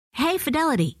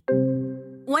Fidelity.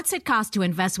 What's it cost to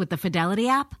invest with the Fidelity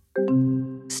app?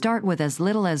 Start with as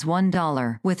little as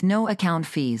 $1 with no account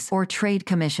fees or trade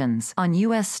commissions on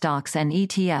U.S. stocks and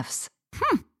ETFs.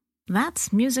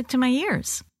 That's music to my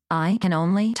ears. I can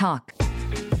only talk.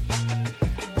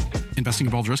 Investing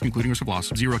involves risk, including risk of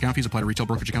loss. Zero account fees apply to retail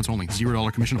brokerage accounts only.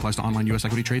 $0 commission applies to online U.S.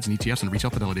 equity trades and ETFs and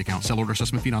retail Fidelity accounts. Sell order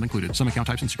assessment fee not included. Some account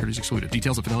types and securities excluded.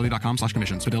 Details at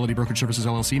fidelity.com/commissions. Fidelity Brokerage Services,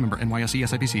 LLC, member NYSE,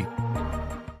 SIPC.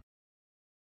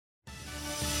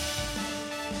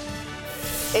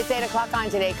 It's 8 o'clock on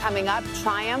Today. Coming up,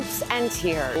 triumphs and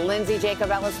tears. Lindsay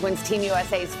Jacobellis wins Team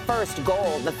USA's first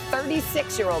gold. The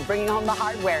 36-year-old bringing home the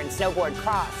hardware in snowboard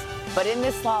cross. But in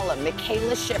this slalom,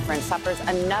 Michaela Schifrin suffers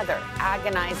another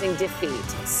agonizing defeat,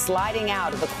 sliding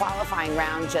out of the qualifying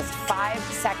round just 5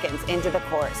 seconds into the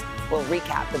course. We'll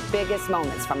recap the biggest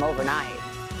moments from overnight.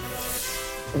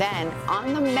 Then,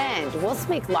 on the mend, we'll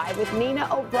speak live with Nina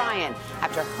O'Brien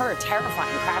after her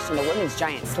terrifying crash in the women's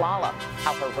giant slalom,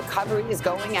 how her recovery is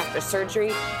going after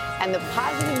surgery, and the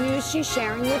positive news she's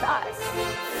sharing with us.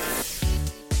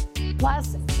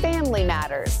 Plus, family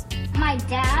matters. My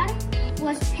dad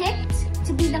was picked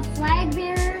to be the flag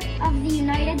bearer of the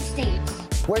United States.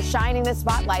 We're shining the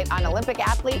spotlight on Olympic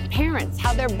athlete parents,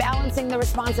 how they're balancing the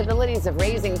responsibilities of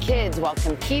raising kids while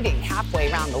competing halfway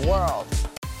around the world.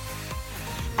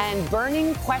 And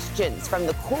burning questions from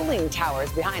the cooling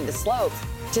towers behind the slopes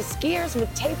to skiers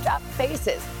with taped up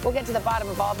faces. We'll get to the bottom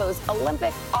of all those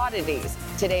Olympic oddities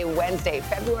today, Wednesday,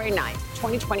 February 9th,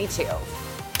 2022.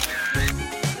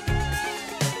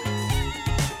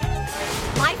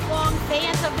 Lifelong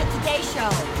fans of the Today Show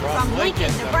from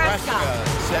Lincoln, Nebraska.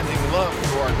 Sending love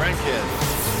to our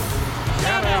grandkids.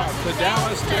 Shout out to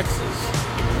Dallas, Texas.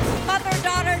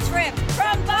 Mother-daughter trip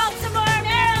from Baltimore,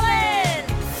 Maryland.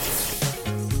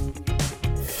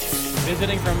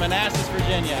 Visiting from Manassas,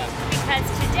 Virginia. Because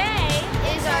today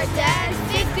Is our dad's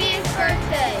 50th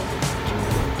birthday.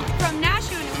 from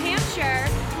Nashua, New Hampshire,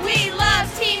 we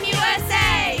love Team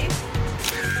USA.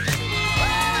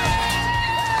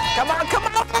 Come on, come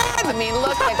on! I mean,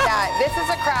 look at that. This is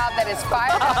a crowd that is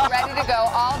fired up, ready to go,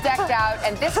 all decked out,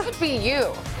 and this could be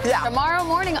you. Yeah. Tomorrow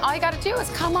morning, all you got to do is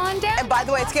come on down. And by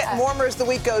the way, it's getting warmer as the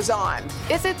week goes on.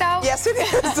 Is it, though? Yes, it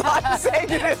is. I'm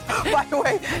saying it is. By the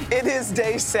way, it is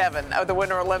day 7 of the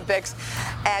Winter Olympics,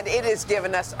 and it has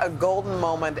given us a golden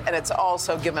moment, and it's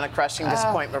also given a crushing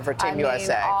disappointment for Team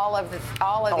USA. All of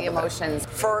the emotions.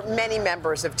 For many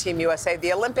members of Team USA,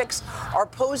 the Olympics are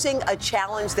posing a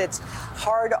challenge that's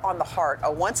hard on the heart,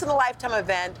 a once-in-a-lifetime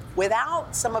event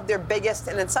without some of their biggest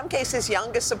and in some cases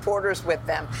youngest supporters with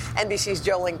them. NBC's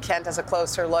Jolene Kent has a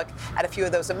closer look at a few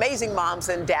of those amazing moms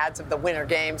and dads of the Winter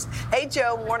Games. Hey,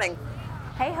 Joe, morning.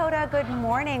 Hey, Hoda, good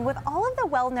morning. With all of the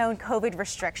well-known COVID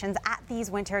restrictions at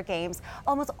these Winter Games,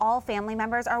 almost all family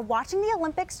members are watching the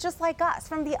Olympics just like us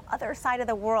from the other side of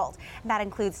the world. And that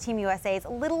includes Team USA's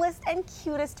littlest and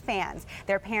cutest fans,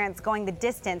 their parents going the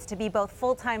distance to be both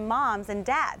full-time moms and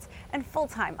dads and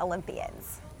full-time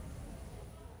Olympians.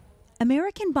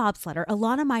 American bobsledder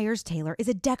Alana Myers-Taylor is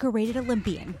a decorated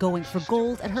Olympian going for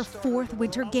gold at her 4th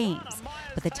Winter Games.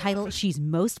 But the title she's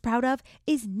most proud of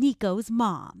is Nico's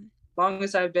mom.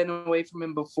 Longest I've been away from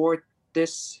him before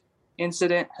this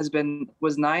incident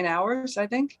was 9 hours, I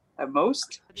think, at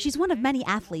most. She's one of many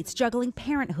athletes juggling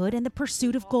parenthood and the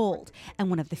pursuit of gold,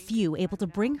 and one of the few able to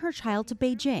bring her child to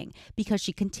Beijing because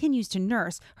she continues to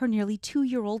nurse her nearly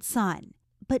 2-year-old son.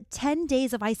 But 10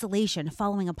 days of isolation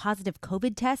following a positive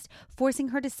COVID test, forcing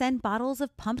her to send bottles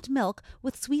of pumped milk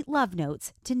with sweet love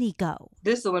notes to Nico.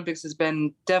 This Olympics has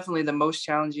been definitely the most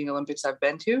challenging Olympics I've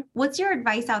been to. What's your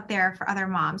advice out there for other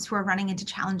moms who are running into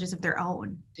challenges of their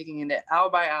own? Taking it hour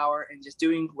by hour and just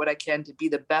doing what I can to be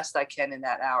the best I can in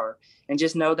that hour. And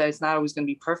just know that it's not always going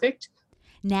to be perfect.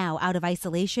 Now, out of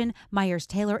isolation,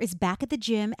 Myers-Taylor is back at the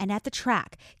gym and at the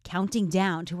track, counting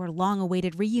down to her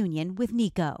long-awaited reunion with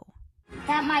Nico.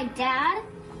 That my dad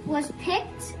was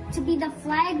picked to be the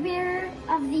flag bearer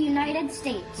of the United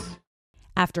States.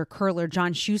 After curler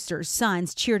John Schuster's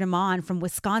sons cheered him on from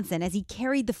Wisconsin as he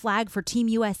carried the flag for Team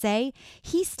USA,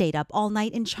 he stayed up all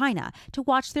night in China to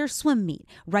watch their swim meet,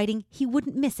 writing he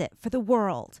wouldn't miss it for the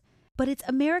world. But it's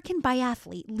American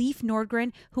biathlete Leif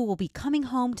Nordgren who will be coming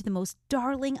home to the most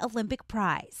darling Olympic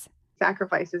prize.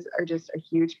 Sacrifices are just a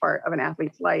huge part of an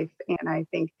athlete's life, and I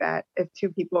think that if two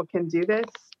people can do this,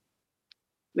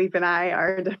 Leif and I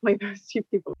are definitely those two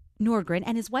people. Nordgren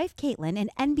and his wife Caitlin, an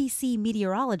NBC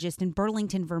meteorologist in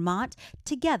Burlington, Vermont,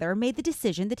 together made the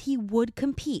decision that he would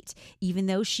compete, even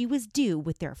though she was due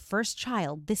with their first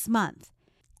child this month.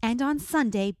 And on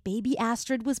Sunday, baby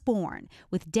Astrid was born,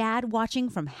 with Dad watching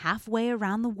from halfway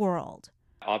around the world.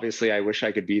 Obviously, I wish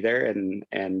I could be there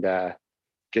and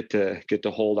get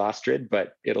to hold Astrid,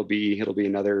 but it'll be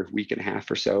another week and a half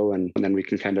or so, and then we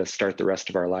can kind of start the rest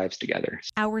of our lives together.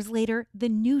 Hours later, the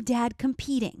new dad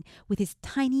competing with his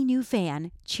tiny new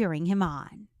fan cheering him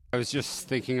on. I was just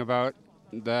thinking about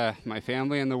my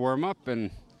family and the warm-up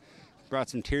and brought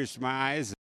some tears to my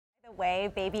eyes.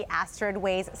 Way, baby Astrid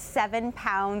weighs 7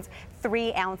 pounds,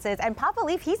 3 ounces, and Papa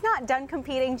Leaf, he's not done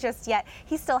competing just yet.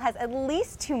 He still has at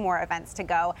least 2 more events to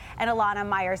go, and Alana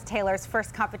Myers-Taylor's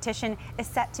first competition is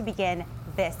set to begin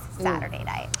this Saturday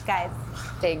night. Guys.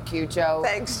 Thank you, Joe.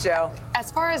 Thanks, Joe.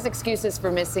 As far as excuses for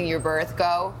missing your birth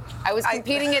go, I was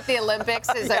competing at the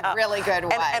Olympics is a really good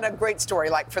one. And a great story,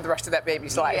 like, for the rest of that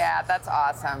baby's life. Yeah, that's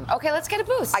awesome. Okay, let's get a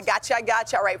boost. I got you.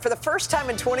 All right, for the first time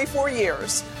in 24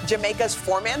 years, Jamaica's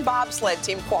 4-man bobsled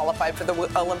team qualified for the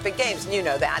Olympic Games, and you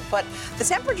know that. But the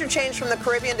temperature change from the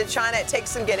Caribbean to China, it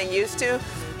takes some getting used to.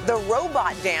 The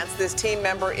robot dance this team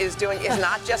member is doing is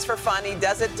not just for fun. He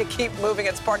does it to keep moving.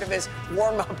 It's part of his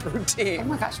warm-up routine. Oh,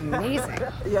 my gosh, amazing.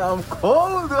 Yeah, I'm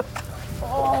cold.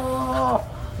 Oh,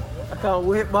 I can't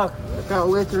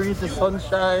wait to reach the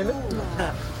sunshine,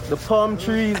 the palm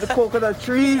trees, the coconut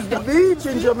trees, the beach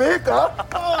in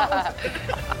Jamaica.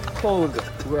 Cold.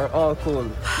 We're all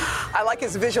cold. I like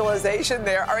his visualization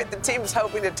there. All right, the team's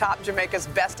hoping to top Jamaica's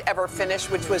best ever finish,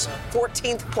 which was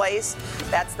 14th place.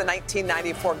 That's the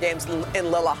 1994 games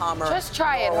in Lillehammer. Just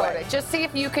try it, Hoda. Just see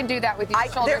if you can do that with your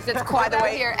shoulders. It's cold out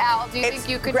here. Al, do you think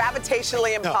you could?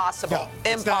 Gravitationally impossible.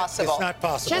 No, impossible. It's not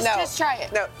possible. Just try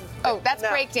it. No. Oh, that's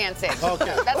breakdancing.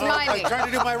 Okay. That's miming. I'm trying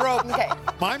to do my rope. Okay.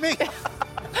 Miming?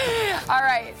 All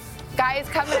right. Guys,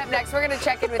 coming up next, we're going to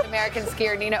check in with American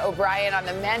skier Nina O'Brien on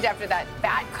the mend after that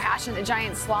bad crash in the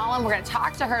giant slalom. We're going to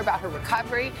talk to her about her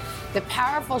recovery, the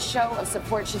powerful show of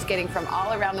support she's getting from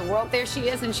all around the world. There she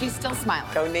is, and she's still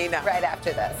smiling. Go, Nina. Right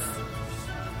after this.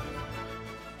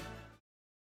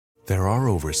 There are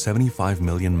over 75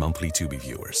 million monthly Tubi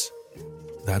viewers.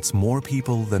 That's more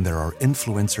people than there are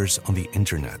influencers on the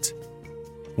internet.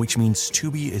 Which means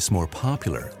Tubi is more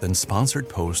popular than sponsored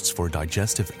posts for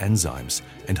digestive enzymes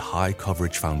and high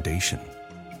coverage foundation.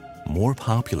 More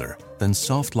popular than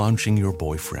soft launching your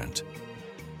boyfriend.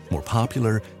 More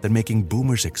popular than making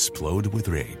boomers explode with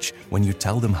rage when you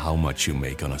tell them how much you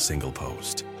make on a single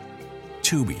post.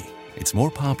 Tubi, it's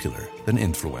more popular than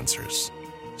influencers.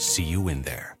 See you in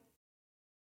there.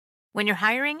 When you're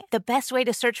hiring, the best way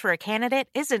to search for a candidate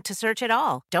isn't to search at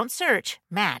all. Don't search,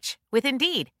 match with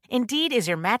Indeed. Indeed is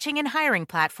your matching and hiring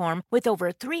platform with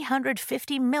over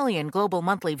 350 million global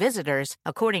monthly visitors,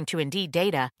 according to Indeed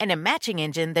data, and a matching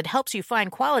engine that helps you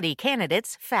find quality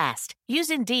candidates fast. Use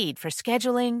Indeed for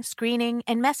scheduling, screening,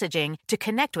 and messaging to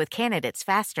connect with candidates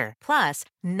faster. Plus,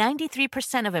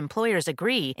 93% of employers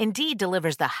agree Indeed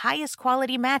delivers the highest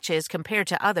quality matches compared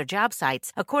to other job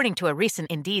sites, according to a recent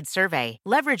Indeed survey.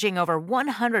 Leveraging over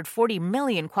 140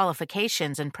 million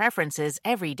qualifications and preferences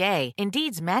every day,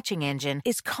 Indeed's matching engine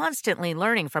is constantly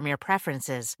learning from your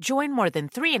preferences. Join more than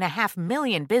 3.5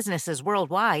 million businesses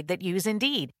worldwide that use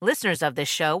Indeed. Listeners of this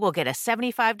show will get a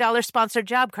 $75 sponsored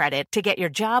job credit to get your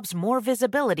jobs more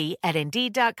visibility at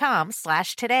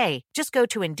Indeed.com/today. Just go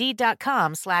to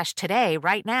Indeed.com/today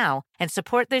right now and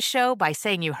support this show by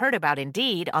saying you heard about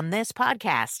Indeed on this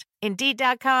podcast.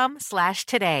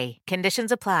 Indeed.com/today.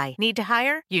 Conditions apply. Need to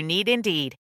hire? You need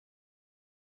Indeed.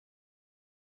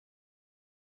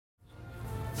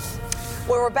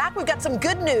 Well, we're back. We've got some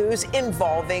good news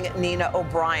involving Nina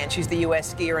O'Brien. She's the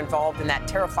U.S. skier involved in that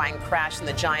terrifying crash in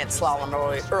the giant slalom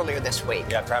earlier this week.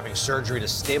 Yeah, after having surgery to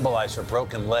stabilize her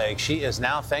broken leg, she is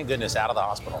now, thank goodness, out of the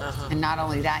hospital. And not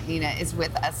only that, Nina is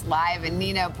with us live. And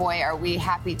Nina, boy, are we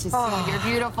happy to see your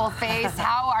beautiful face.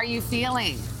 How are you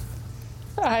feeling?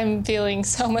 I'm feeling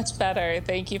so much better.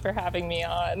 Thank you for having me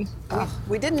on.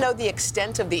 We didn't know the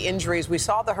extent of the injuries. We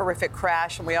saw the horrific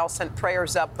crash and we all sent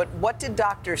prayers up. But what did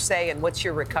doctors say and what's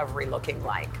your recovery looking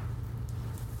like?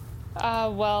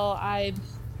 Well, I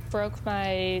broke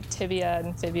my tibia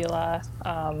and fibula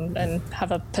and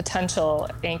have a potential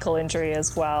ankle injury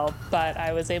as well. But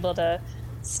I was able to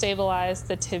stabilize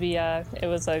the tibia. It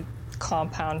was a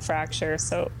compound fracture,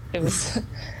 so it was...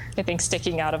 I think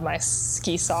sticking out of my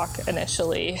ski sock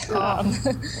initially.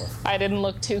 I didn't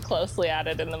look too closely at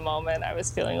it in the moment. I was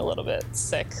feeling a little bit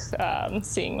sick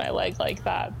seeing my leg like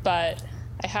that. But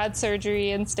I had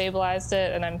surgery and stabilized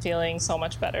it, and I'm feeling so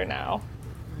much better now.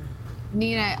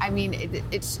 Nina, I mean,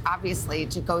 it's obviously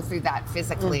to go through that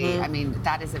physically. I mean,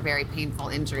 that is a very painful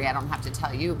injury. I don't have to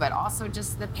tell you, but also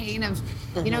just the pain of,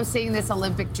 you know, seeing this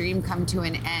Olympic dream come to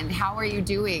an end. How are you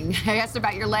doing? I asked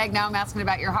about your leg. Now I'm asking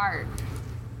about your heart.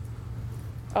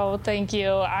 Oh, thank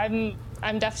you. I'm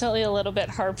I'm definitely a little bit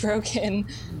heartbroken.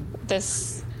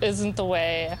 This isn't the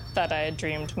way that I had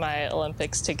dreamed my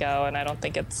Olympics to go, and I don't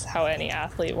think it's how any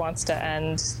athlete wants to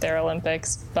end their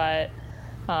Olympics, but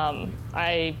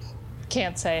I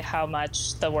can't say how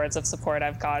much the words of support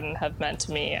I've gotten have meant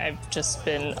to me. I've just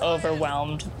been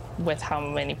overwhelmed with how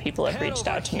many people have reached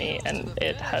out to me, and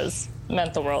it has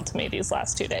meant the world to me these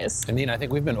last 2 days. And Nina, I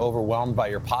think we've been overwhelmed by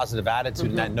your positive attitude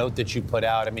and that note that you put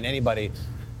out. I mean, anybody,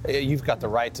 you've got the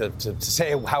right to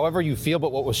say however you feel,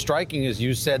 but what was striking is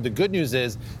you said the good news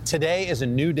is today is a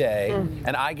new day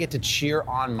and I get to cheer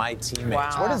on my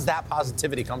teammates. Where does that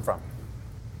positivity come from?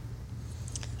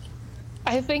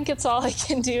 I think it's all I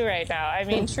can do right now. I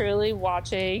mean, truly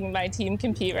watching my team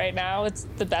compete right now, it's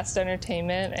the best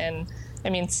entertainment. And I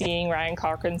mean, seeing Ryan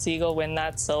Cochran-Siegel win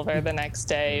that silver the next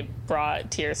day brought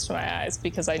tears to my eyes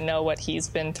because I know what he's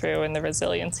been through and the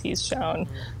resilience he's shown.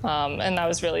 And that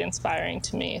was really inspiring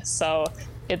to me. So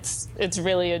it's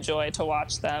really a joy to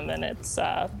watch them, and it's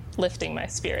lifting my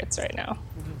spirits right now.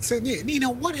 So, Nina,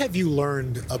 what have you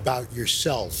learned about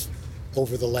yourself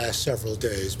over the last several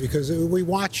days? Because we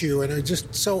watch you and are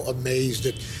just so amazed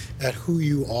at who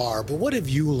you are. But what have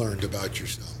you learned about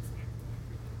yourself?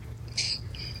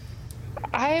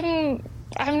 I'm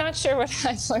not sure what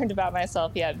I've learned about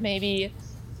myself yet. Maybe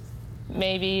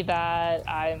that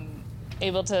I'm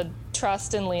able to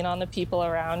trust and lean on the people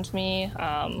around me,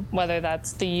 whether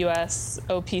that's the U.S.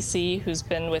 OPC, who's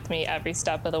been with me every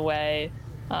step of the way,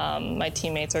 my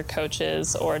teammates or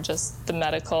coaches, or just the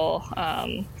medical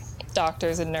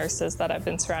doctors and nurses that I've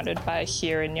been surrounded by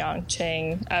here in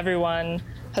Yangqing. Everyone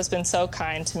has been so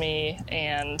kind to me,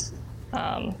 and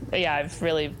I've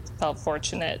really felt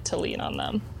fortunate to lean on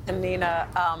them. And Nina,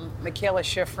 Michaela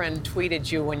Schifrin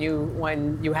tweeted you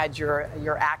when you had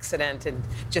your accident, and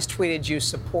just tweeted you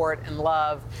support and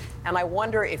love. And I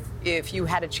wonder if you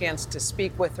had a chance to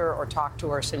speak with her or talk to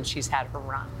her since she's had her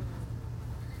run.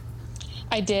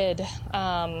 I did,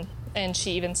 and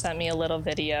she even sent me a little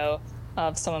video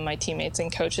of some of my teammates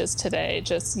and coaches today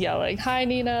just yelling, "Hi,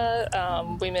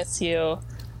 Nina, we miss you."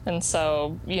 And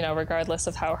so, regardless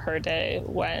of how her day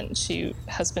went, she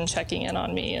has been checking in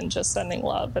on me and just sending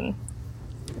love, and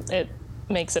it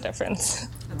makes a difference.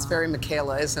 That's very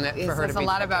Michaela, isn't it? It says a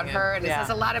lot about her, and it says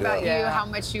a lot about you, how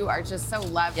much you are just so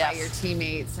loved by your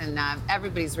teammates, and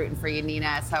everybody's rooting for you,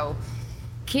 Nina. So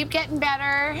keep getting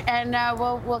better, and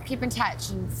we'll keep in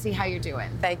touch and see how you're doing.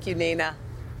 Thank you, Nina.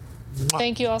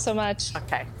 Thank you all so much.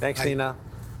 Okay. Thanks, Nina.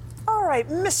 All right,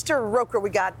 Mr. Roker,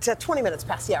 we got 20 minutes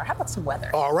past the hour. How about some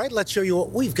weather? All right, let's show you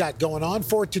what we've got going on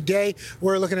for today.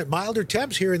 We're looking at milder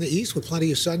temps here in the east with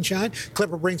plenty of sunshine.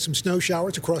 Clipper brings some snow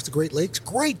showers across the Great Lakes.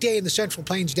 Great day in the Central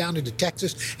Plains down into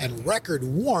Texas, and record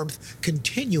warmth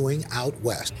continuing out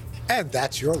west. And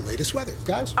that's your latest weather,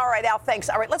 guys. All right, Al, thanks.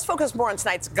 All right, let's focus more on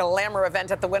tonight's glamour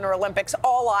event at the Winter Olympics.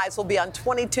 All eyes will be on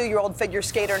 22-year-old figure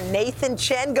skater Nathan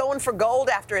Chen going for gold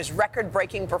after his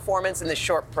record-breaking performance in the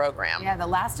short program. Yeah, the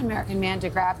last American man to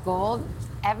grab gold,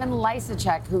 Evan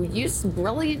Lysacek, who used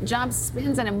brilliant jumps,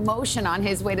 spins, and emotion on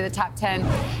his way to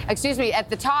the at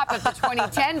the top of the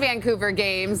 2010 Vancouver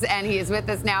Games, and he is with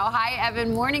us now. Hi,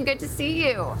 Evan. Morning. Good to see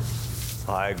you.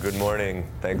 Hi, good morning.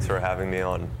 Thanks for having me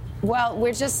on. Well,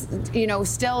 we're just,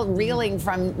 still reeling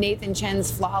from Nathan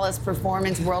Chen's flawless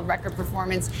performance, world record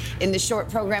performance in the short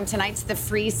program. Tonight's the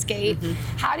free skate.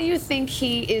 How do you think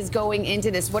he is going into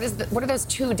this? What are those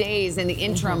 2 days in the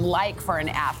interim like for an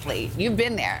athlete? You've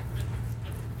been there.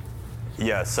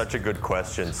 Yeah, such a good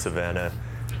question, Savannah.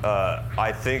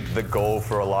 I think the goal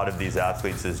for a lot of these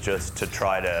athletes is just to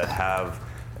try to have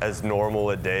as normal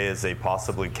a day as they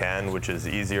possibly can, which is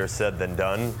easier said than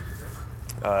done.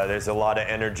 There's a lot of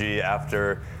energy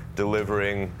after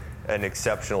delivering an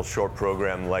exceptional short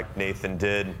program like Nathan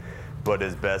did, but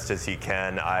as best as he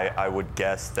can, I would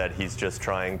guess that he's just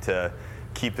trying to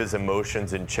keep his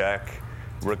emotions in check,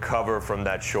 recover from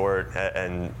that short,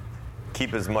 and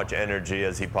keep as much energy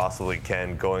as he possibly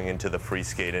can going into the free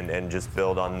skate and just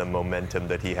build on the momentum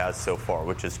that he has so far,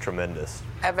 which is tremendous.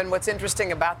 Evan, what's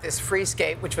interesting about this free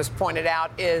skate, which was pointed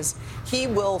out, is he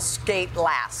will skate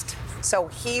last. So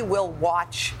he will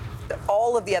watch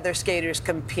all of the other skaters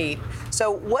compete.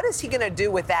 So what is he going to do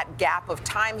with that gap of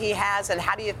time he has, and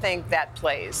how do you think that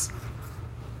plays?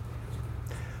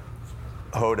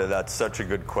 Hoda, that's such a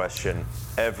good question.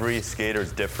 Every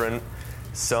skater's different.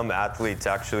 Some athletes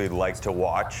actually like to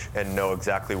watch and know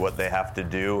exactly what they have to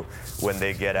do when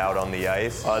they get out on the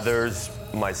ice. Others,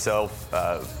 myself,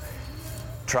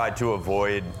 try to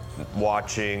avoid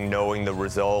watching, knowing the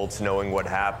results, knowing what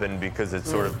happened, because it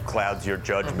sort of clouds your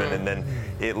judgment, and then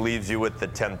it leaves you with the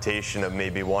temptation of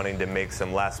maybe wanting to make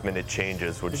some last-minute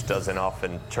changes, which doesn't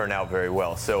often turn out very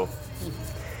well. So,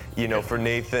 you know, for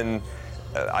Nathan,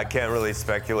 I can't really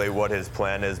speculate what his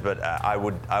plan is, but I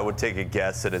would take a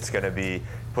guess that it's going to be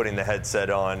putting the headset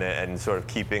on and sort of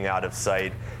keeping out of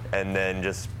sight, and then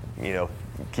just, you know,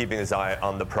 keeping his eye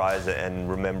on the prize and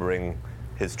remembering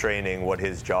his training, what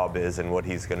his job is, and what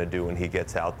he's going to do when he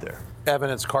gets out there.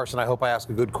 Evan, it's Carson. I hope I ask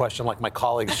a good question like my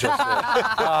colleagues just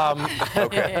did.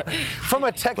 Okay. From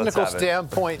a technical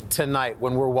standpoint tonight,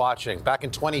 when we're watching, back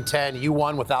in 2010, you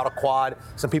won without a quad.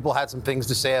 Some people had some things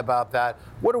to say about that.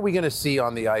 What are we going to see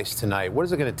on the ice tonight? What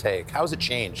is it going to take? How has it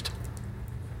changed?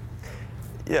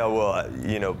 Yeah, well,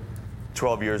 you know,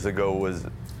 12 years ago was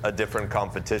a different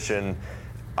competition.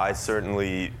 I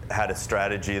certainly had a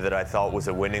strategy that I thought was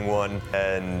a winning one,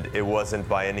 and it wasn't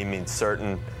by any means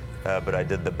certain, but I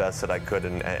did the best that I could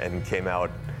and came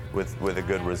out with a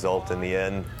good result in the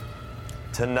end.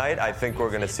 Tonight, I think we're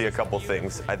going to see a couple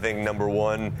things. I think, number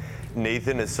one,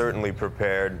 Nathan is certainly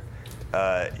prepared.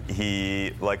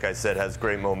 He, like I said, has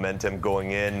great momentum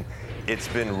going in. It's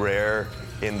been rare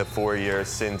in the 4 years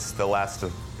since the last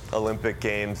Olympic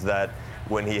Games that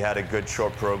when he had a good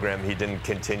short program, he didn't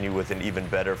continue with an even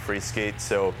better free skate.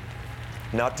 So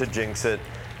not to jinx it,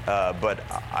 but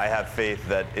I have faith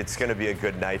that it's going to be a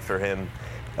good night for him.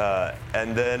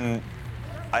 And then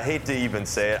I hate to even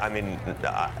say it. I mean,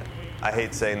 I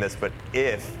hate saying this, but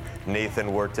if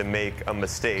Nathan were to make a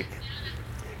mistake,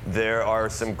 there are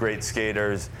some great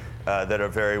skaters that are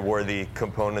very worthy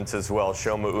components as well.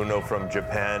 Shoma Uno from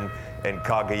Japan and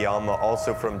Kageyama,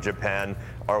 also from Japan,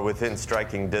 are within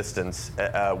striking distance.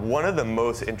 One of the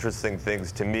most interesting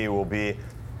things to me will be,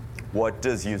 what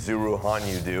does Yuzuru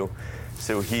Hanyu do?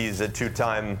 So he's a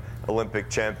two-time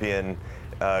Olympic champion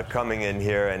coming in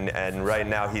here, and right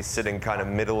now he's sitting kind of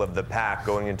middle of the pack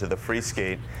going into the free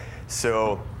skate.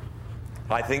 So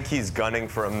I think he's gunning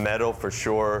for a medal for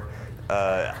sure.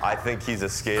 I think he's a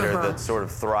skater that sort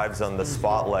of thrives on the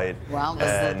spotlight.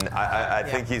 And I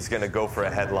think he's going to go for a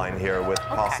headline here with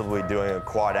possibly doing a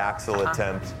quad axel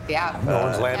attempt. Yeah. No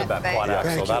one's landed that quad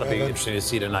axel. That'll be interesting to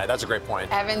see tonight. That's a great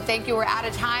point. Evan, thank you. We're out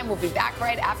of time. We'll be back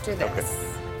right after this. Okay.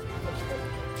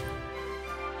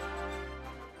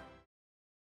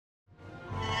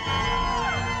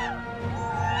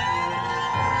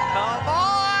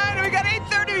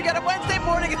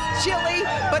 It's chilly,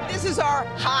 but this is our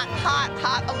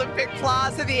hot Olympic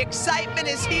Plaza. The excitement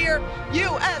is here.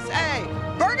 USA,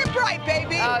 burning bright,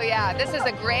 baby. Oh, yeah. This is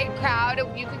a great crowd.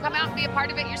 You can come out and be a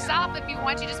part of it yourself if you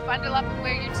want. You just bundle up and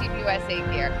wear your Team USA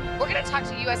gear. We're going to talk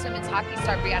to U.S. women's hockey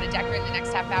star Brianna Decker in the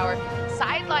next half hour.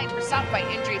 Sidelined herself by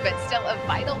injury, but still a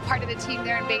vital part of the team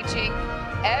there in Beijing.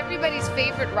 Everybody's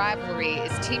favorite rivalry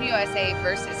is Team USA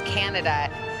versus Canada.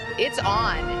 It's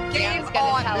on. Game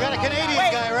on. We got a Canadian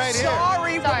guy right here.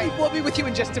 Sorry. We'll be with you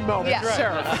in just a moment, yeah.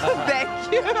 sir.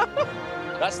 Thank you.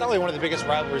 That's not only one of the biggest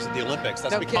rivalries at the Olympics.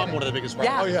 That's become one of the biggest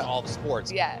rivalries in all the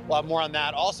sports. Yeah. We'll have more on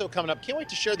that. Also coming up, can't wait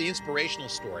to share the inspirational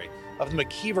story of the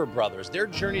McKeever brothers, their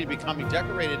journey to becoming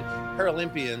decorated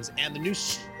Paralympians, and the new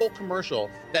Soul commercial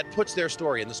that puts their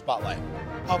story in the spotlight.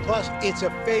 Plus, it's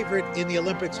a favorite in the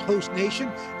Olympics host nation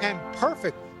and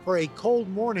perfect for a cold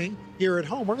morning here at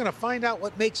home. We're going to find out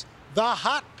what makes the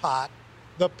hot pot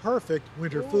the perfect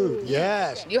winter food.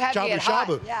 Yes. You have to get hot.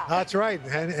 Shabu. Yeah. That's right,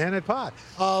 and at pot.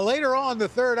 Later on, the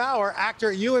third hour,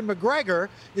 actor Ewan McGregor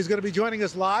is going to be joining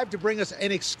us live to bring us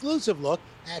an exclusive look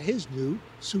at his new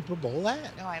Super Bowl ad.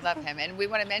 Oh, I love him. And we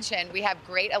want to mention we have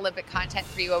great Olympic content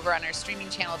for you over on our streaming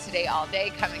channel Today All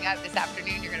Day. Coming up this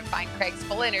afternoon, you're going to find Craig's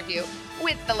full interview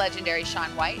with the legendary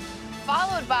Shaun White,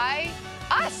 followed by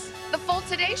us. The full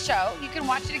Today Show. You can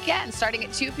watch it again starting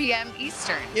at 2 p.m.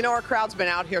 Eastern. You know, our crowd's been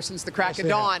out here since the crack of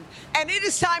dawn, and it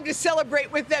is time to celebrate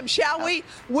with them, shall we?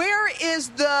 Where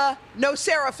is the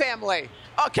Nocera family?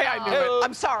 Okay, I knew it.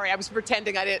 I'm sorry. I was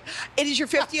pretending I didn't. It is your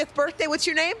 50th birthday. What's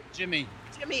your name? Jimmy.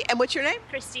 Jimmy. And what's your name?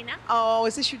 Christina. Oh,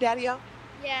 is this your daddy-o?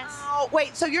 Yes. Oh,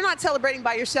 wait. So you're not celebrating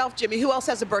by yourself, Jimmy. Who else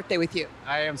has a birthday with you?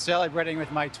 I am celebrating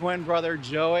with my twin brother,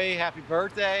 Joey. Happy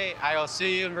birthday. I will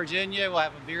see you in Virginia. We'll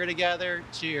have a beer together.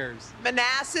 Cheers.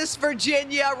 Manassas,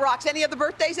 Virginia rocks. Any other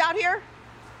birthdays out here?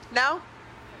 No?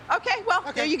 Okay, well,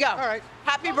 there you go. All right.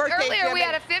 Happy birthday, Earlier, Jimmy. we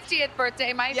had a 50th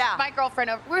birthday. My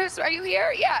girlfriend, are you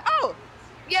here? Yeah. Oh.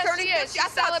 Yes, turning she is. 50.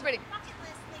 She's celebrating.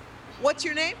 What's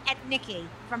your name? Nikki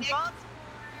from Baltimore.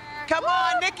 Come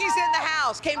on, Nikki's in the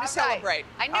house. Came to celebrate.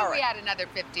 I knew we had another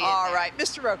 50 in All there. right.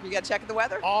 Mr. Roque, you got to check the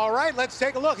weather? All right, let's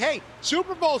take a look. Hey,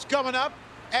 Super Bowl's coming up.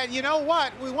 And you know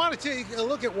what? We want to take a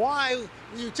look at why.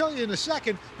 We'll tell you in a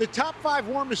second. The top 5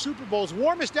 warmest Super Bowls.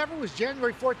 Warmest ever was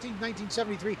January 14,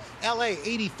 1973, LA,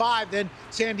 85, then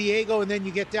San Diego, and then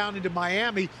you get down into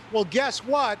Miami. Well, guess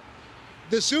what?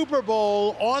 The Super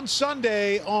Bowl on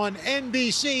Sunday on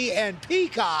NBC and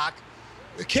Peacock,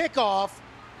 the kickoff,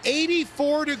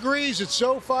 84 degrees at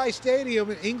SoFi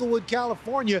Stadium in Inglewood,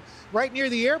 California, right near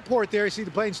the airport there. You see the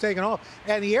planes taking off.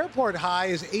 And the airport high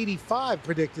is 85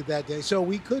 predicted that day. So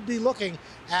we could be looking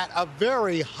at a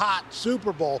very hot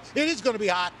Super Bowl. It is going to be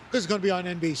hot because it's going to be on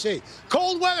NBC.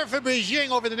 Cold weather for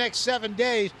Beijing over the next 7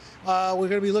 days. We're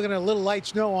going to be looking at a little light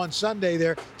snow on Sunday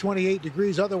there, 28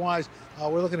 degrees. Otherwise,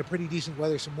 we're looking at pretty decent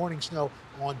weather, some morning snow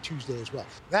on Tuesday as well.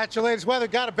 That's your latest weather.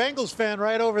 Got a Bengals fan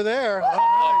right over there.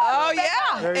 Oh,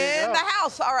 yeah, in go. the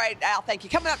house. All right, Al, thank you.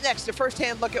 Coming up next, a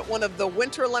first-hand look at one of the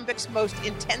Winter Olympics' most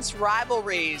intense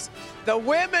rivalries, the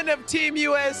women of Team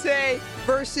USA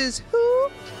versus who?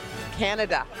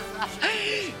 Canada.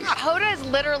 Hoda is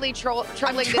literally trolling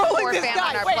this poor fan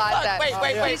on our plaza.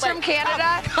 Wait. He's from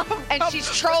Canada, and she's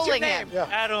trolling him.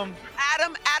 Yeah.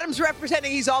 Adam's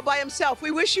representing. He's all by himself. We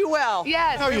wish you well.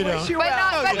 Yes, No, you wish don't. you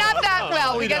well. But not that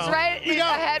well, we because don't. right We don't.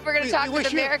 ahead we're going to talk We to the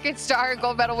wish you- American star and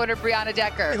gold medal winner Brianna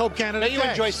Decker. I hope Canada May you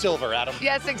tanks. enjoy silver, Adam.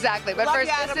 Yes, exactly. But Love first,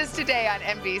 you, Adam. this is Today on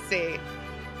NBC.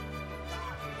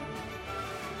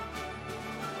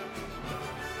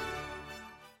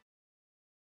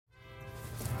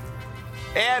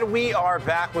 And we are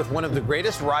back with one of the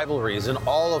greatest rivalries in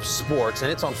all of sports,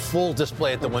 and it's on full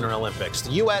display at the Winter Olympics.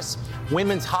 The U.S.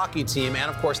 women's hockey team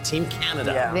and, of course, Team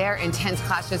Canada. Yeah. Their intense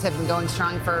clashes have been going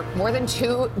strong for more than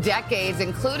 2 decades,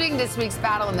 including this week's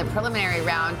battle in the preliminary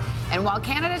round. And while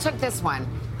Canada took this one,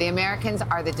 the Americans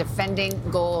are the defending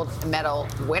gold medal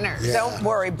winners. Yeah. Don't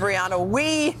worry, Brianna.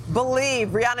 We believe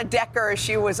Brianna Decker,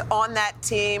 she was on that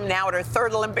team. Now at her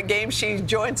 3rd Olympic Games, she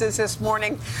joins us this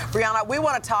morning. Brianna, we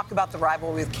want to talk about the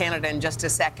rivalry with Canada in just a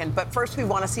second. But first, we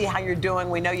want to see how you're doing.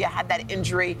 We know you had that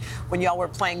injury when y'all were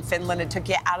playing Finland. It took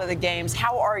you out of the games.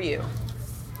 How are you?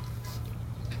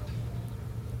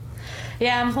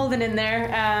 Yeah, I'm holding in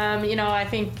there. I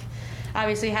think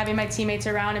obviously having my teammates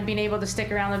around and being able to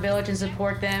stick around the village and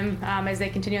support them as they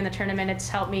continue in the tournament, it's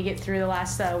helped me get through the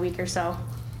last week or so.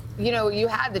 You know, you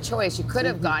had the choice. You could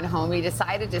have gone home. You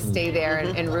decided to stay there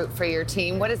and root for your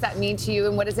team. What does that mean to you,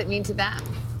 and what does it mean to them?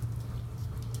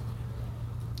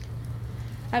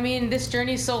 I mean, this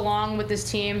journey's so long with this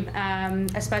team,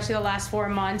 especially the last 4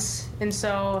 months. And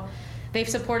so they've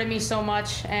supported me so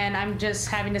much, and I'm just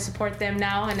having to support them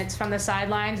now, and it's from the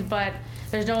sidelines. But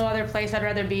there's no other place I'd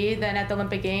rather be than at the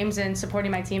Olympic Games and supporting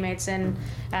my teammates. And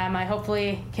I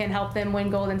hopefully can help them win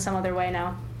gold in some other way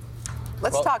now.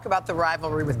 Let's talk about the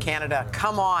rivalry with Canada.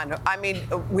 Come on. I mean,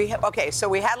 so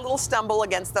we had a little stumble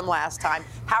against them last time.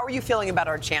 How are you feeling about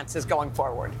our chances going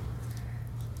forward?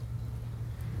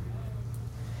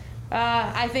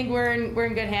 I think we're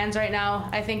in good hands right now.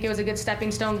 I think it was a good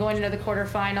stepping stone going into the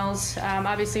quarterfinals.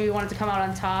 Obviously, we wanted to come out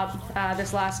on top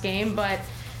this last game, but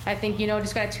I think,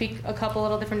 just got to tweak a couple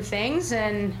little different things,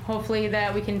 and hopefully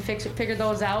that we can figure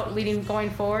those out going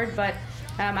forward. But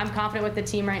I'm confident with the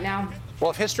team right now. Well,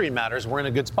 if history matters, we're in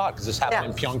a good spot because this happened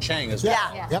in Pyeongchang as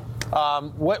well. Yeah. Yep.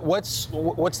 What's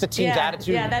the team's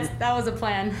attitude? Yeah, that was a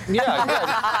plan. Yeah,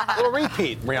 good. Well,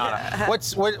 repeat, Brianna.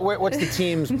 What's the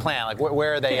team's plan? Like,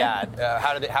 where are they at?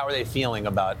 How are they feeling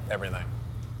about everything?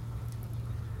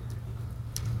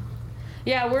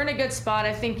 Yeah, we're in a good spot.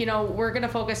 I think, we're going to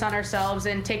focus on ourselves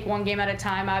and take one game at a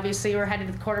time. Obviously, we're headed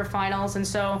to the quarterfinals, and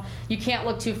so you can't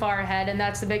look too far ahead. And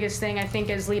that's the biggest thing, I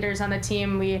think, as leaders on the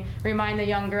team. We remind the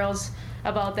young girls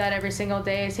about that every single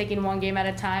day, taking one game at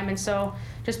a time. And so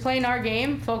just playing our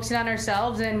game, focusing on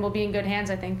ourselves, and we'll be in good hands,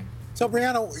 I think. So,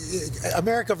 Brianna,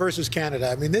 America versus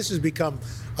Canada, I mean, this has become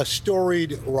a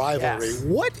storied rivalry. Yes.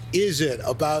 What is it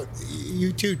about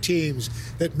you two teams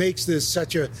that makes this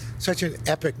such an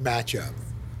epic matchup?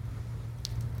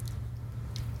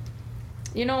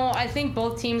 I think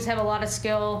both teams have a lot of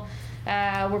skill.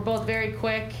 We're both very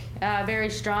quick, very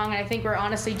strong, and I think we're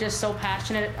honestly just so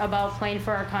passionate about playing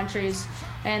for our countries,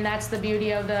 and that's the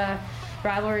beauty of the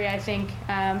rivalry, I think.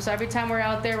 So every time we're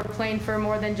out there, we're playing for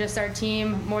more than just our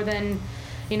team, more than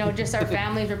just our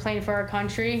families. We're playing for our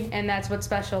country, and that's what's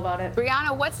special about it.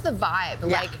 Brianna, what's the vibe?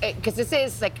 Yeah. Because this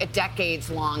is like a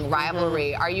decades-long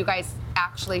rivalry. Are you guys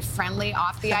actually friendly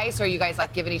off the ice, or are you guys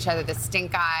like giving each other the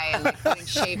stink eye and like putting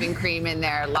shaving cream in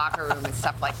their locker room and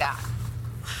stuff like that?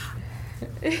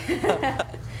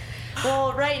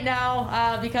 Well, right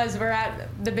now, because we're at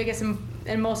the biggest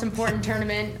and most important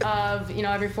tournament of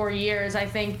every 4 years, I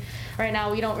think right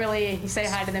now we don't really say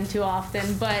hi to them too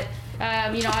often. But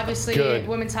Obviously, Good.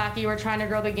 women's hockey, we're trying to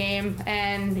grow the game,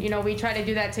 and we try to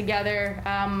do that together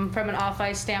from an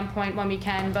off-ice standpoint when we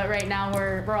can. But right now,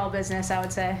 we're all business, I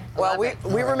would say. Well,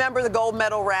 we remember the gold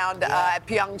medal round at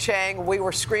Pyeongchang. We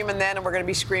were screaming then, and we're going to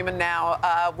be screaming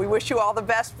now. We wish you all the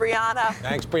best, Brianna.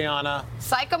 Thanks, Brianna.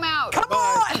 Psych them out. Come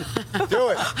on. Do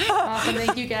it. Awesome.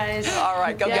 Thank you, guys. All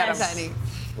right, go get them. Honey.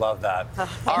 Love that.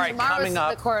 All right, coming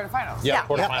up. The quarterfinals. Yeah,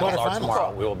 quarterfinals are tomorrow.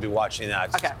 Cool. We will be watching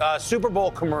that. Okay. Super Bowl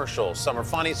commercials. Some are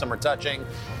funny, some are touching.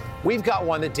 We've got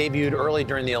one that debuted early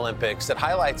during the Olympics that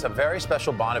highlights a very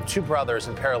special bond of two brothers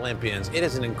and Paralympians. It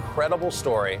is an incredible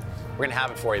story. We're going to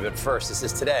have it for you, but first, this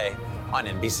is Today on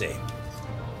NBC.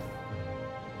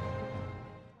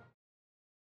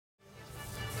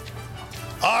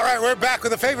 All right, we're back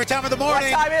with the favorite time of the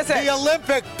morning. What time is it? The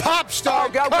Olympic pop star.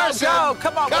 Go.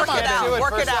 Come on, work it out.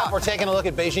 Work First it off, out. we're taking a look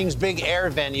at Beijing's Big Air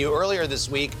venue. Earlier this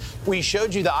week, we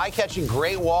showed you the eye-catching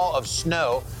Great Wall of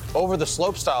snow over the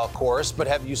slopestyle course, but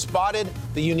have you spotted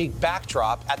the unique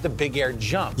backdrop at the Big Air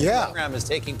jump? Yeah. The program is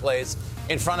taking place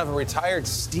in front of a retired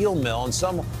steel mill and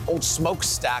some old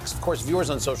smokestacks. Of course, viewers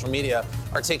on social media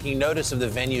are taking notice of the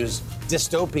venue's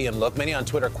dystopian look. Many on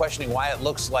Twitter questioning why it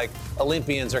looks like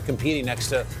Olympians are competing next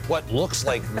to what looks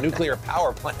like nuclear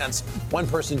power plants. One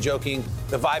person joking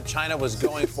the vibe China was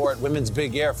going for at Women's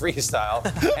Big Air freestyle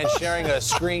and sharing a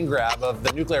screen grab of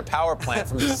the nuclear power plant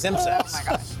from The Simpsons. Oh,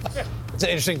 my gosh. It's an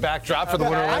interesting backdrop for the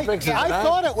Winter Olympics. I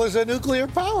thought it was a nuclear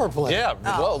power plant.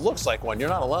 Yeah, well, it looks like one. You're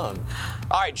not alone.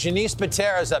 All right, Janice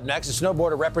Patera is up next. A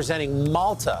snowboarder representing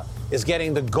Malta is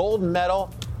getting the gold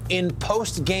medal in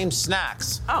post-game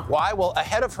snacks. Oh. Why? Well,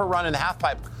 ahead of her run in the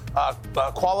halfpipe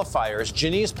qualifiers,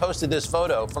 Janice posted this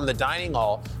photo from the dining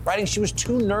hall, writing she was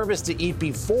too nervous to eat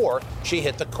before she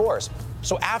hit the course.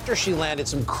 So after she landed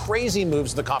some crazy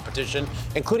moves in the competition,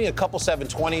 including a couple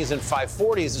 720s and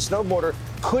 540s, the snowboarder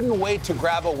couldn't wait to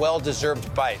grab a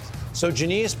well-deserved bite. So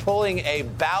Janice pulling a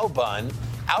bao bun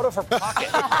out of her pocket.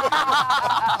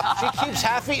 She keeps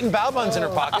half-eaten bao buns in her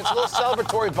pocket. It's a little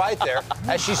celebratory bite there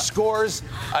as she scores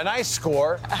a nice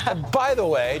score. By the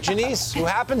way, Janice, who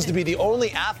happens to be the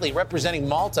only athlete representing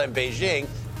Malta in Beijing,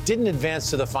 didn't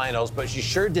advance to the finals, but she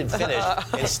sure did finish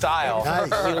in style.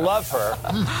 Nice. We love her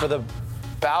for the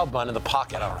bao bun in the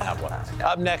pocket. I don't have one.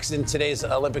 Up next in today's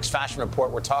Olympics Fashion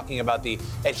Report, we're talking about the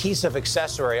adhesive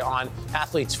accessory on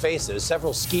athletes' faces.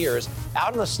 Several skiers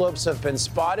out on the slopes have been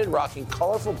spotted rocking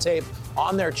colorful tape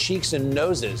on their cheeks and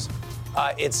noses.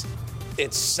 It's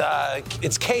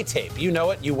K-tape. You know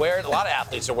it. You wear it. A lot of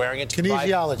athletes are wearing it. To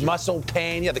Kinesiology. Muscle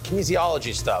pain. Yeah, the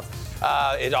kinesiology stuff.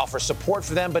 It offers support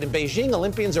for them, but in Beijing,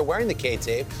 Olympians are wearing the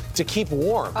K-tape to keep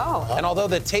warm. Oh. And although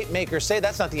the tape makers say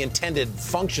that's not the intended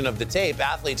function of the tape,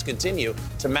 athletes continue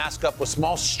to mask up with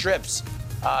small strips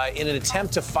in an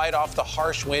attempt to fight off the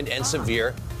harsh wind and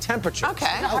severe temperatures.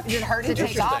 Okay. You'd hard to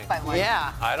take off by one.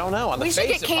 Yeah. I don't know. On the We should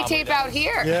face, get it probably K-tape out does.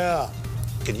 here. Yeah.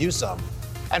 Could use some.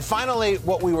 And finally,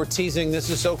 what we were teasing, this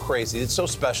is so crazy, it's so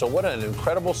special. What an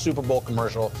incredible Super Bowl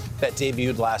commercial that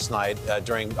debuted last night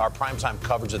during our primetime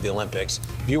coverage of the Olympics.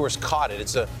 Viewers caught it.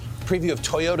 It's a preview of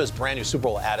Toyota's brand new Super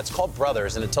Bowl ad. It's called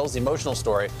Brothers, and it tells the emotional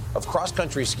story of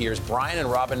cross-country skiers Brian and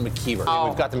Robin McKeever. Oh.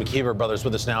 We've got the McKeever brothers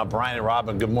with us now. Brian and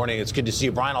Robin, good morning. It's good to see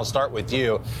you. Brian, I'll start with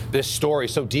you. This story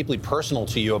so deeply personal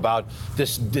to you about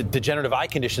this degenerative eye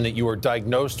condition that you were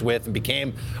diagnosed with and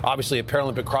became obviously a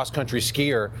Paralympic cross-country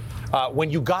skier. When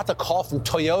you got the call from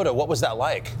Toyota, what was that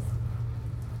like?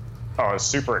 Oh, it was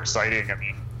super exciting. I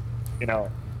mean, you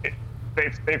know,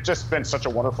 they've just been such a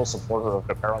wonderful supporter of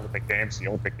the Paralympic Games, the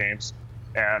Olympic Games,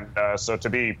 and so to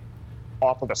be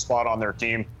offered a spot on their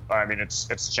team, I mean, it's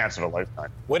a chance of a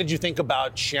lifetime. What did you think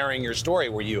about sharing your story?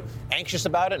 Were you anxious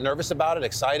about it, nervous about it,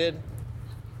 excited?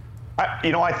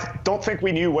 I don't think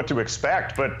we knew what to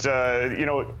expect, but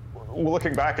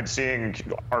looking back and seeing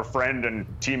our friend and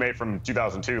teammate from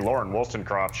 2002, Lauren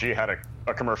Wollstonecroft, she had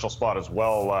a commercial spot as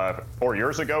well 4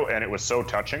 years ago, and it was so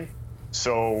touching.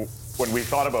 So when we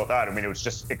thought about that, I mean, it was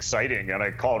just exciting. And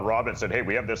I called Rob and said, hey,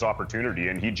 we have this opportunity.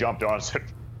 And he jumped on and said,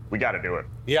 we got to do it.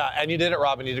 Yeah, and you did it,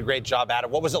 Robin. You did a great job at it.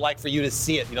 What was it like for you to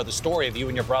see it, the story of you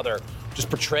and your brother just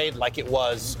portrayed like it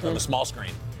was on the small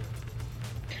screen?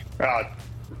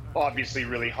 Obviously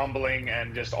really humbling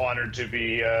and just honored to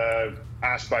be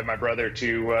asked by my brother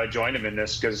to join him in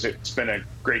this because it's been a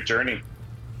great journey.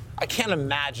 I can't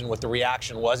imagine what the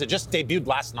reaction was. It just debuted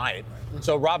last night.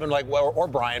 So Robin, or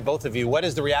Brian, both of you, what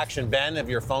has the reaction been? Have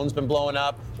your phones been blowing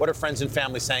up? What are friends and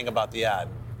family saying about the ad?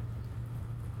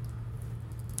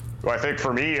 Well, I think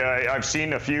for me, I've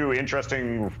seen a few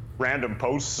interesting random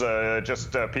posts,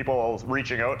 just people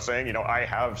reaching out saying, I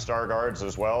have Star Guards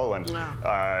as well. And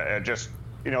just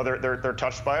they're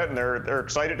touched by it, and they're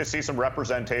excited to see some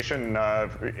representation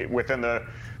within the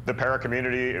para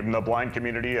community and the blind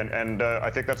community, and I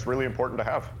think that's really important to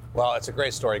have. Well, it's a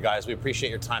great story, guys. We appreciate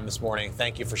your time this morning.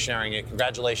 Thank you for sharing it.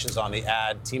 Congratulations on the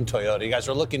ad, Team Toyota. You guys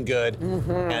are looking good,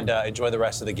 and enjoy the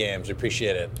rest of the games. We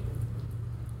appreciate it.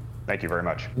 Thank you very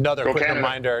much. Another Go quick Canada.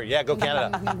 reminder. Yeah, go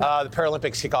Canada. The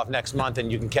Paralympics kick off next month,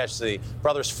 and you can catch the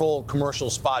Brothers full commercial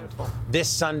spot this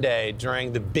Sunday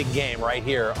during the big game right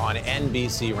here on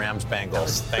NBC Rams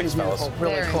Bengals. Thanks, fellas.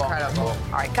 Really cool. Incredible.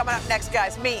 All right, coming up next,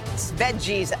 guys, meats,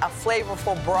 veggies, a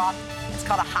flavorful broth. It's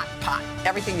called a hot pot.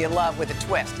 Everything you love with a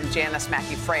twist. And Janice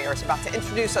Mackey-Frayer is about to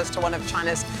introduce us to one of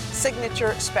China's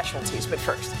signature specialties. But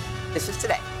first, this is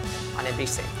Today on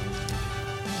NBC.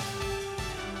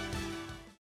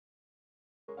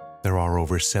 There are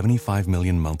over 75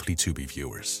 million monthly Tubi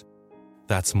viewers.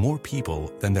 That's more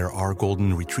people than there are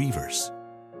golden retrievers.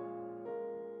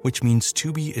 Which means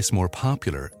Tubi is more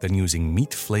popular than using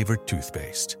meat-flavored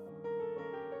toothpaste.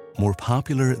 More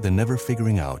popular than never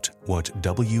figuring out what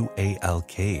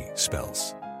WALK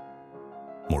spells.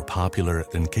 More popular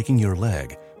than kicking your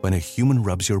leg when a human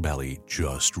rubs your belly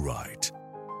just right.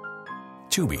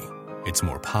 Tubi, it's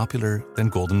more popular than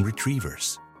golden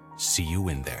retrievers. See you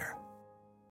in there.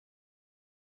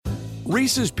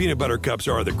 Reese's peanut butter cups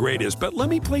are the greatest, but let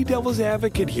me play devil's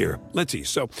advocate here. Let's see.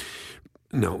 So,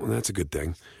 no, that's a good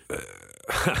thing.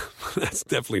 That's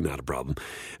definitely not a problem.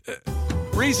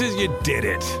 Reese's, you did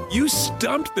it. You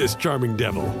stumped this charming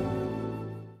devil.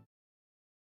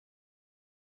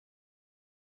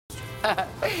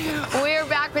 We're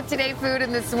back with Today Food,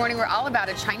 and this morning we're all about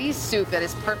a Chinese soup that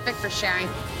is perfect for sharing,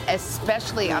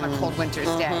 especially on a cold winter's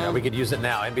day. Yeah, we could use it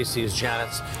now. NBC's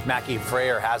Janice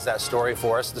Mackey-Frayer has that story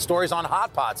for us. The story's on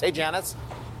Hot Pots. Hey, Janice.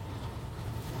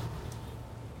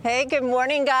 Hey, good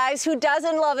morning, guys. Who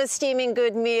doesn't love a steaming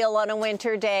good meal on a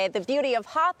winter day? The beauty of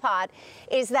Hot Pot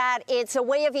is that it's a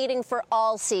way of eating for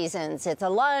all seasons. It's a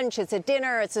lunch, it's a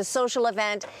dinner, it's a social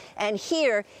event, and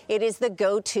here it is the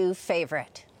go-to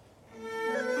favorite.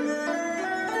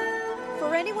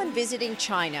 For anyone visiting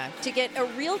China, to get a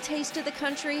real taste of the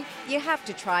country, you have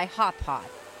to try Hot Pot.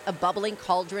 A bubbling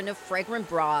cauldron of fragrant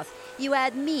broth. You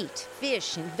add meat,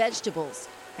 fish, and vegetables,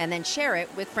 and then share it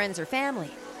with friends or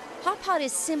family. Hot Pot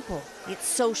is simple, it's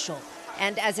social,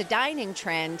 and as a dining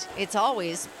trend, it's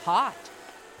always hot.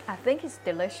 I think it's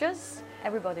delicious.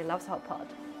 Everybody loves hot pot.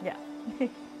 Yeah.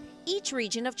 Each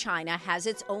region of China has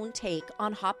its own take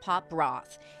on hot pot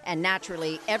broth, and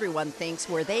naturally, everyone thinks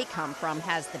where they come from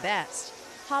has the best.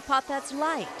 Hot pot that's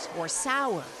light, or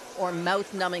sour, or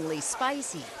mouth-numbingly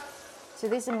spicy. So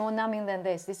this is more numbing than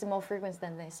this. This is more fragrant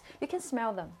than this. You can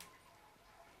smell them.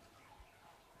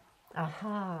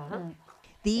 Aha.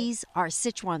 These are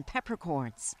Sichuan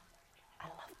peppercorns.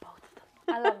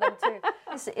 I love them too.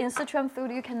 In Sichuan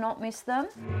food, you cannot miss them.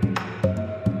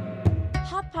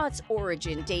 Hot pot's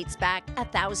origin dates back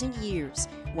 1,000 years,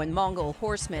 when Mongol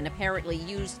horsemen apparently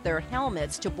used their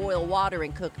helmets to boil water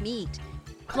and cook meat.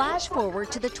 Flash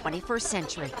forward to the 21st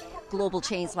century. Global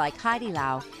chains like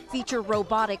Haidilao feature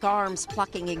robotic arms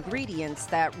plucking ingredients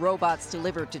that robots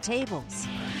deliver to tables.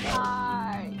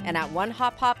 And at one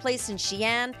hot pot place in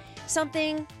Xi'an,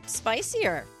 something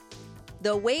spicier.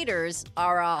 The waiters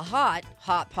are a hot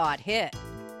pot hit.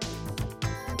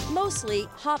 Mostly,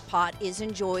 hot pot is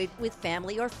enjoyed with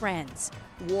family or friends.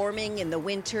 Warming in the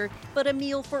winter, but a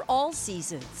meal for all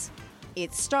seasons.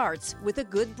 It starts with a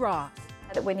good broth.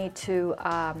 We need to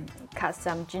cut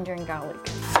some ginger and garlic.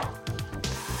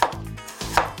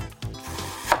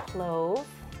 Clove,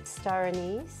 star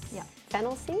anise,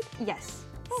 fennel seed, yes,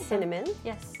 cinnamon.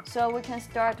 Yes. So we can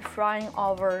start frying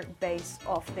our base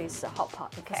of this hot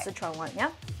pot, the Sichuan one, yeah?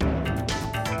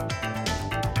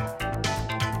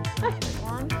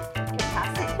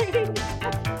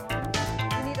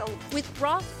 With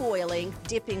broth boiling,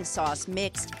 dipping sauce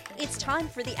mixed, it's time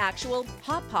for the actual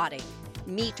hot potting.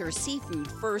 Meat or seafood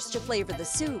first to flavor the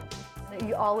soup.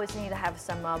 You always need to have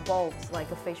some bowls,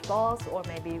 like fish balls or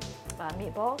maybe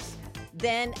meatballs.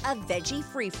 Then a veggie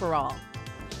free-for-all.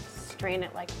 Strain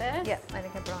it like this. Yeah, and you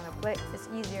can put on a plate. It's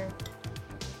easier.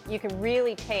 You can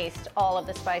really taste all of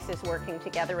the spices working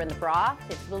together in the broth.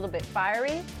 It's a little bit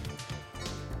fiery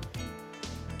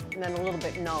and then a little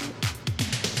bit numb.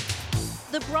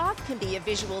 The broth can be a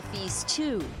visual feast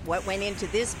too. What went into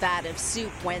this vat of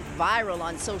soup went viral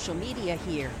on social media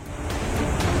here.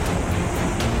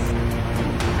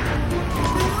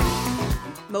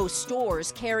 Most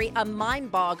stores carry a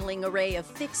mind-boggling array of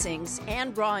fixings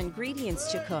and raw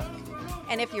ingredients to cook.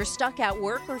 And if you're stuck at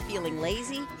work or feeling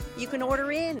lazy, you can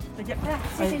order in.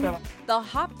 The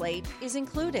hot plate is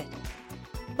included.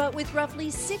 But with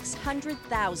roughly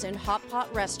 600,000 hot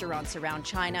pot restaurants around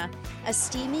China, a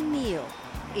steaming meal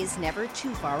is never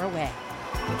too far away.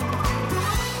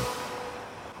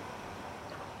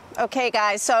 Okay,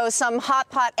 guys, so some hot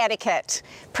pot etiquette.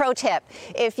 Pro tip,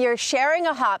 if you're sharing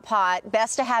a hot pot,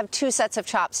 best to have 2 sets of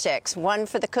chopsticks, one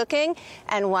for the cooking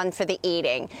and one for the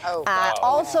eating.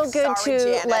 Also good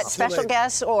to let special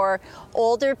guests or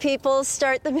older people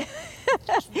start the meal.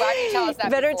 Why did you tell us that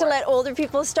Better before? to let older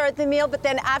people start the meal, but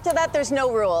then after that, there's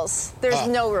no rules. There's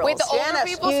no rules. Wait, the older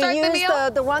people start the meal? You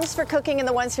use the ones for cooking and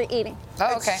the ones for eating.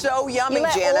 Oh, okay. It's so yummy, you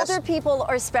let Janice. older people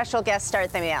or special guests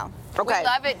start the meal. Okay. We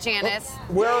love it, Janice.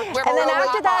 We're And then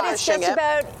after that, it's just polishing it.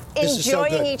 about This is so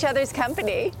enjoying good. each other's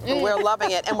company. We're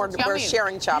loving it, and we're Yummy.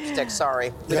 sharing chopsticks.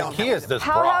 Sorry. The key is this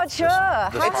How broth.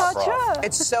 about This broth.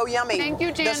 It's so yummy. Thank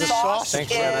you, Janice. The sauce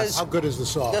Thanks, is. Janice. How good is the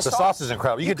sauce? The sauce is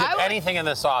incredible. You could dip I would- anything in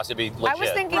the sauce. It'd be legit. I was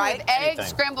thinking Right? with eggs, Anything.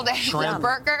 scrambled eggs, Shrimp.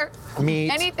 burger,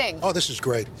 Meat. anything. Oh, this is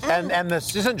great. And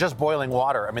this isn't just boiling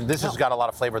water. I mean, this has got a lot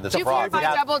of flavor. This Do you broth. feel like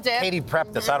Yeah, double dip? Katie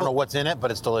prepped this. I don't know what's in it, but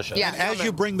it's delicious. Yeah. And as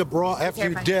you bring the broth, after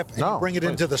you dip and you bring it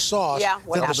into the sauce, Yeah,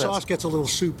 what then the happens? sauce gets a little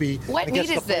soupy. What and it gets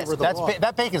meat the is this? flavor of the That's broth.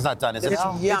 that bacon's not done, is it? It's,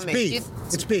 Al? it's Yummy. beef.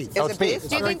 It's beef. Is it beef? It's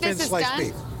Do you very think this thin is sliced done?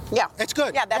 beef. Yeah. It's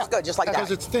good. Yeah, that's good, just like because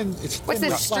that. it's thin. It's What's thinly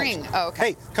this sliced. string? Oh, okay.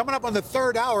 Hey, coming up on the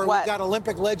third hour, What? we've got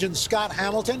Olympic legend Scott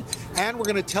Hamilton, and we're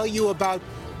going to tell you about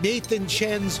Nathan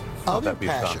Chen's other that beef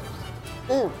passion.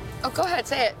 Oh, go ahead,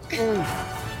 say it.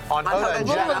 On Hoda and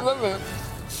Jenna,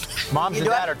 moms You and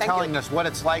do dad it? are Thank telling you. us what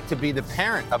it's like to be the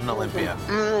parent of an Olympian.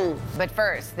 But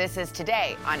first, this is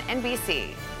Today on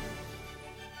NBC.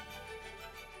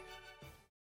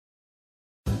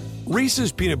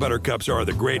 Reese's peanut butter cups are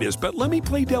the greatest, but let me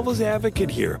play devil's advocate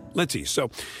here. Let's see. So,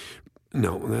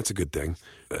 no, that's a good thing.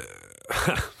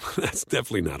 That's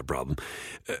definitely not a problem.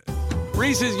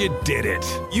 Reese's, you did it.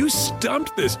 You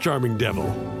stumped this charming devil.